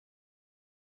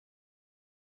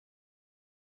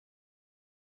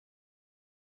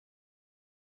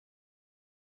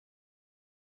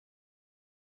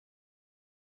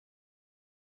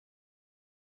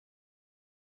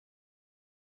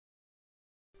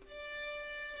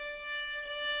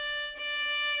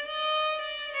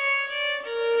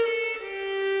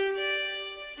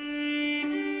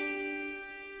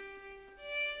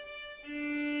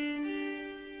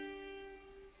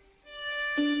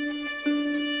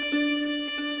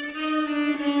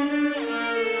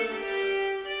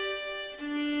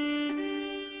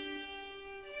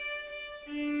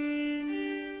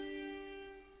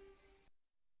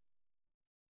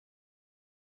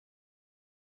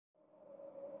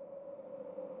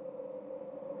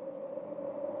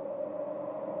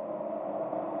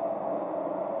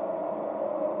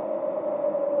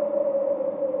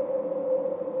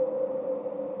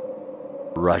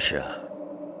Russia.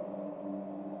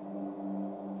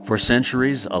 For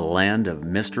centuries, a land of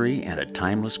mystery and a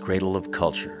timeless cradle of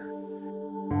culture.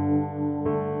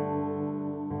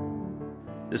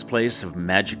 This place of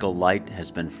magical light has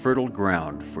been fertile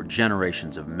ground for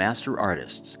generations of master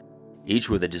artists, each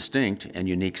with a distinct and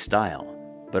unique style,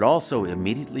 but also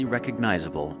immediately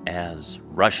recognizable as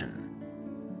Russian.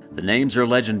 The names are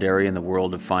legendary in the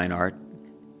world of fine art.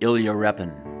 Ilya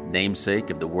Repin, namesake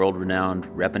of the world-renowned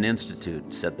Repin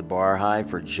Institute, set the bar high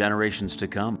for generations to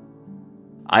come.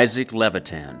 Isaac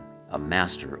Levitan, a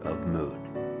master of mood.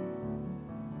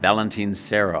 Valentin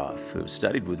Serov, who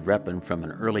studied with Repin from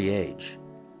an early age.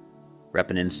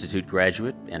 Repin Institute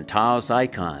graduate and Taos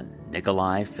icon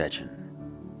Nikolai Fechin.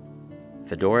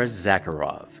 Fedor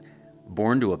Zakharov,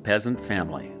 born to a peasant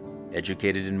family,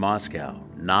 educated in Moscow,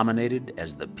 nominated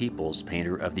as the People's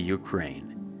Painter of the Ukraine.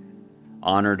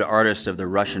 Honored artist of the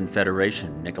Russian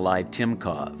Federation Nikolai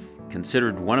Timkov,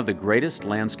 considered one of the greatest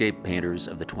landscape painters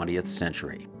of the 20th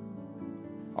century.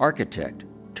 Architect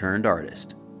turned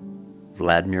artist,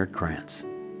 Vladimir Krantz.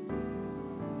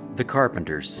 The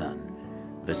carpenter's son,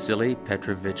 Vasily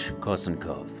Petrovich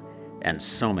Kosenkov, and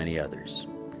so many others.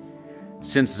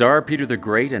 Since Czar Peter the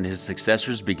Great and his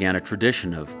successors began a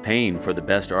tradition of paying for the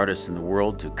best artists in the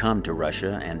world to come to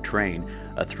Russia and train,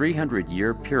 a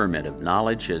 300-year pyramid of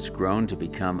knowledge has grown to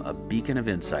become a beacon of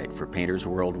insight for painters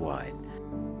worldwide.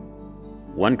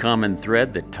 One common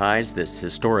thread that ties this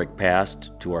historic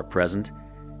past to our present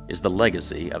is the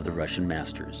legacy of the Russian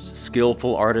masters,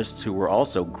 skillful artists who were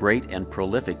also great and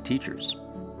prolific teachers.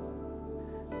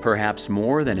 Perhaps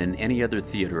more than in any other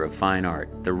theater of fine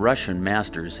art, the Russian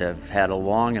masters have had a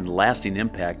long and lasting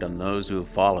impact on those who have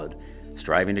followed,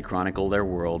 striving to chronicle their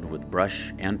world with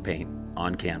brush and paint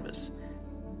on canvas.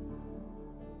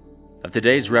 Of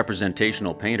today's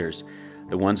representational painters,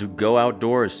 the ones who go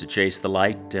outdoors to chase the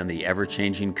light and the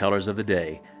ever-changing colors of the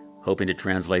day, hoping to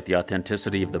translate the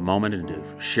authenticity of the moment into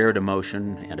shared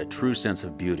emotion and a true sense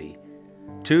of beauty.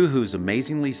 Two whose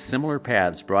amazingly similar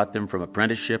paths brought them from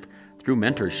apprenticeship through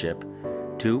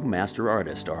mentorship to master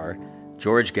artist are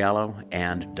George Gallo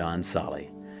and Don Sahli.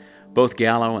 Both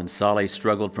Gallo and Sahli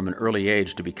struggled from an early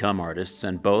age to become artists,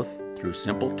 and both, through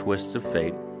simple twists of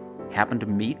fate, happened to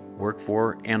meet, work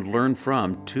for, and learn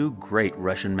from two great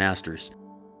Russian masters,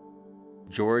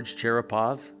 George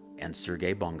Cherepov and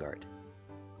Sergei Bongard.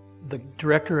 The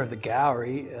director of the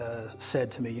gallery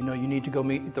said to me, you need to go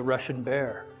meet the Russian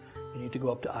bear. You need to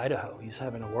go up to Idaho. He's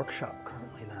having a workshop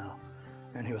currently now.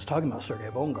 And he was talking about Sergei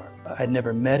Bongard. I'd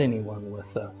never met anyone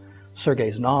with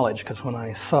Sergei's knowledge, because when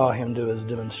I saw him do his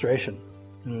demonstration,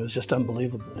 it was just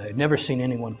unbelievable. I'd never seen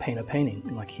anyone paint a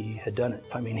painting like he had done it.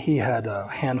 I mean, he had a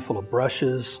handful of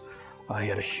brushes, he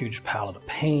had a huge palette of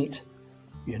paint,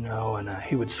 and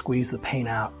he would squeeze the paint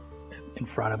out in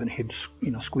front of it. He'd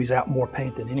squeeze out more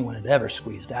paint than anyone had ever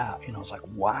squeezed out. It's like,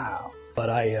 wow. But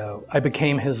I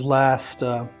became his last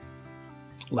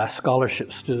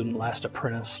scholarship student, last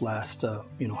apprentice, last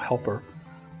helper.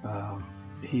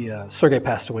 Sergei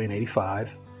passed away in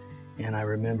 '85, and I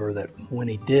remember that when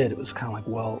he did, it was kind of like,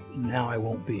 well, now I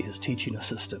won't be his teaching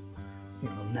assistant.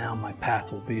 Now my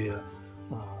path will be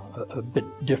a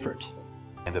bit different.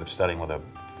 I ended up studying with a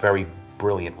very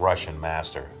brilliant Russian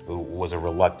master who was a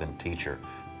reluctant teacher,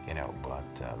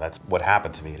 but that's what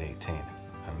happened to me at 18.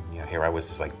 And here I was,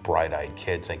 this like bright-eyed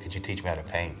kid saying, "Could you teach me how to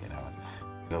paint?"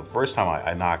 The first time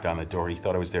I knocked on the door, he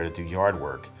thought I was there to do yard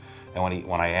work. And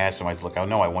when I asked him, I said, "Look,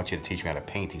 I want you to teach me how to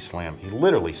paint," he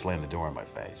literally slammed the door in my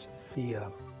face. He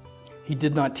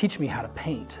did not teach me how to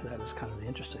paint. That was kind of the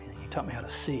interesting thing. He taught me how to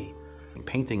see.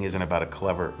 Painting isn't about a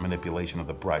clever manipulation of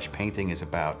the brush. Painting is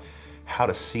about how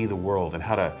to see the world and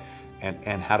how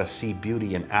to see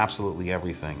beauty in absolutely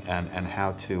everything, and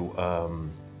how to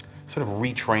sort of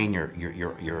retrain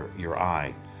your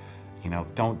eye.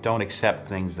 Don't accept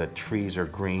things that trees are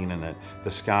green and that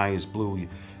the sky is blue.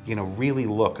 Really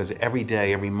look, because every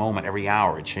day, every moment, every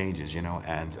hour it changes.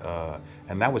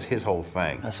 And that was his whole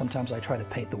thing. Sometimes I try to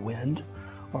paint the wind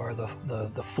or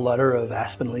the flutter of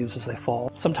aspen leaves as they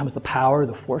fall. Sometimes the power,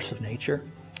 the force of nature,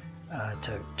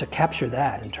 to capture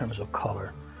that in terms of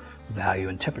color, value,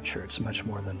 and temperature. It's much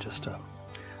more than just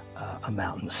a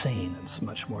mountain scene. It's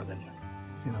much more than,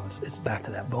 it's back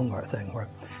to that Bongard thing where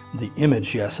the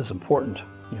image, yes, is important.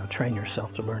 Train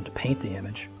yourself to learn to paint the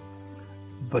image,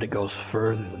 but it goes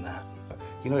further than that.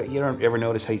 You don't ever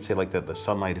notice how you'd say like that the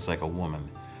sunlight is like a woman,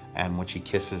 and when she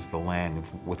kisses the land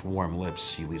with warm lips,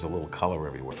 she leaves a little color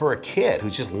everywhere. For a kid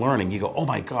who's just learning, you go, oh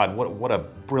my God, what a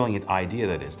brilliant idea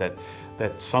that is.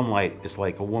 That sunlight is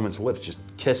like a woman's lips just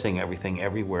kissing everything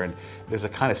everywhere, and there's a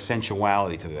kind of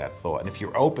sensuality to that thought. And if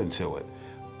you're open to it,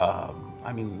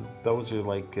 I mean, those are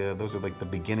like the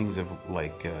beginnings of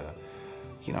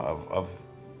you know, of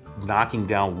knocking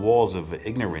down walls of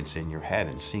ignorance in your head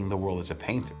and seeing the world as a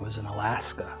painter. I was in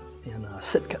Alaska, in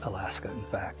Sitka, Alaska, in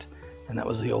fact, and that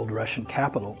was the old Russian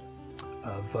capital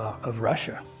of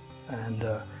Russia. And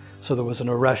so there was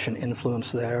a Russian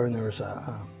influence there, and there was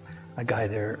a guy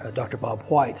there, Dr. Bob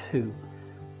White, who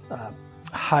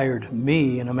hired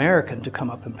me, an American, to come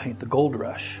up and paint the gold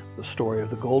rush, the story of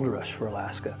the gold rush for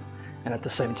Alaska. And at the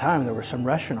same time, there were some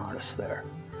Russian artists there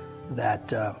that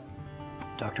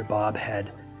Dr. Bob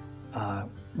had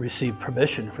received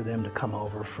permission for them to come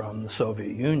over from the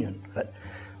Soviet Union. But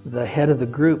the head of the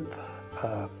group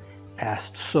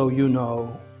asked, "So you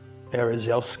know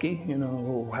Berezovsky, you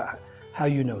know, how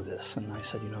you know this?" And I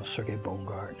said, "You know, Sergei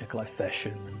Bongard, Nikolai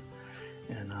Feshin,"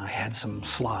 and I had some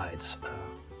slides,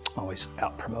 always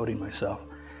out promoting myself.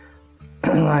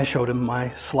 And I showed him my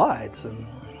slides, and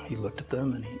he looked at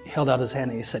them, and he held out his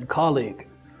hand, and he said, "Colleague."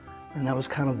 And that was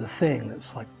kind of the thing.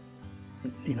 That's like,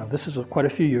 you know, this is quite a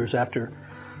few years after,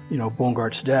 you know,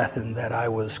 Bongard's death, and that I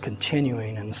was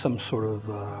continuing in some sort of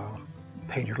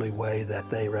painterly way that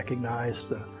they recognized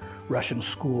the Russian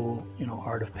school, you know,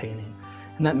 art of painting.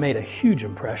 And that made a huge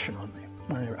impression on me.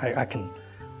 I can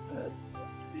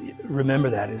remember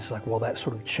that. It's like, well, that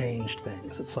sort of changed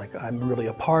things. It's like I'm really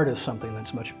a part of something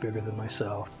that's much bigger than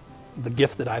myself. The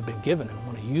gift that I've been given, and I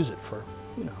want to use it for,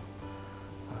 you know,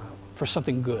 for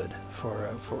something good,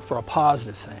 for a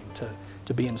positive thing,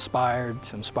 to be inspired,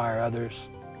 to inspire others.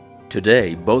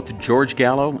 Today, both George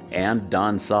Gallo and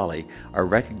Don Sahli are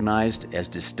recognized as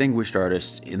distinguished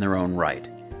artists in their own right,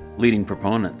 leading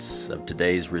proponents of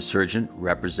today's resurgent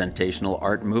representational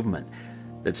art movement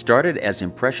that started as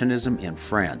Impressionism in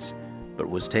France, but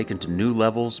was taken to new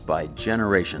levels by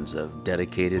generations of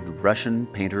dedicated Russian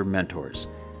painter mentors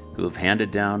who have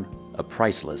handed down a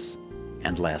priceless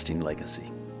and lasting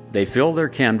legacy. They fill their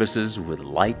canvases with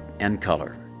light and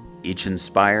color, each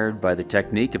inspired by the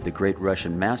technique of the great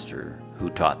Russian master who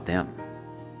taught them.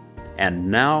 And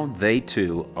now they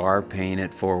too are paying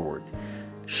it forward,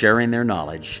 sharing their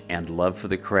knowledge and love for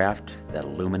the craft that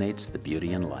illuminates the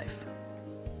beauty in life.